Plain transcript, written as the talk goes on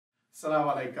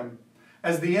Assalamu alaikum.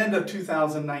 As the end of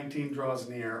 2019 draws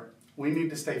near, we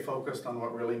need to stay focused on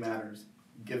what really matters,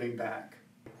 giving back.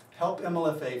 Help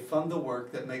MLFA fund the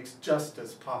work that makes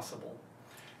justice possible,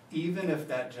 even if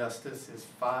that justice is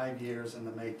 5 years in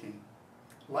the making,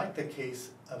 like the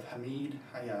case of Hamid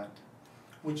Hayat,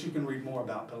 which you can read more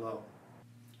about below.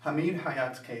 Hamid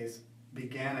Hayat's case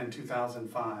began in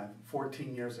 2005,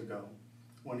 14 years ago,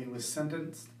 when he was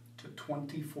sentenced to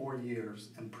 24 years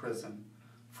in prison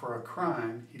for a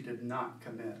crime he did not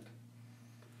commit.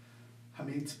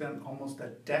 Hamid spent almost a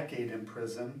decade in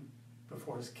prison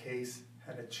before his case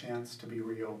had a chance to be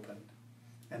reopened.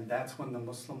 And that's when the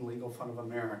Muslim Legal Fund of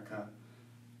America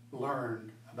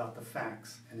learned about the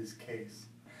facts in his case.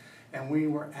 And we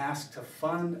were asked to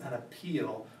fund an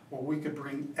appeal where we could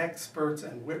bring experts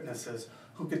and witnesses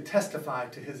who could testify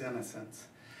to his innocence.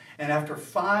 And after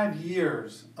 5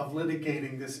 years of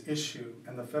litigating this issue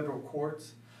in the federal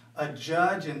courts, a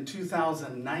judge in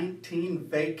 2019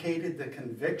 vacated the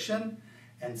conviction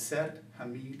and set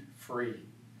Hamid free.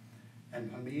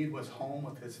 And Hamid was home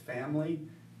with his family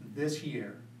this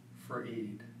year for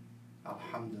Eid.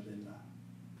 Alhamdulillah.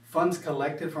 Funds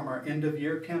collected from our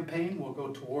end-of-year campaign will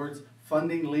go towards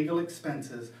funding legal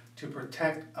expenses to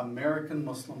protect American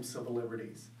Muslim civil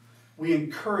liberties. We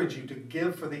encourage you to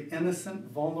give for the innocent,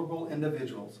 vulnerable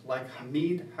individuals like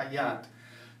Hamid Hayat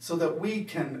so that we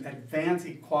can advance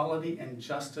equality and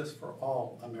justice for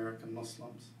all American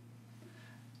Muslims.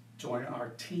 Join our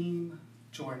team,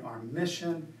 join our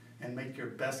mission, and make your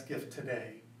best gift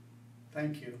today.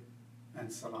 Thank you, and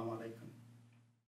Assalamu alaikum.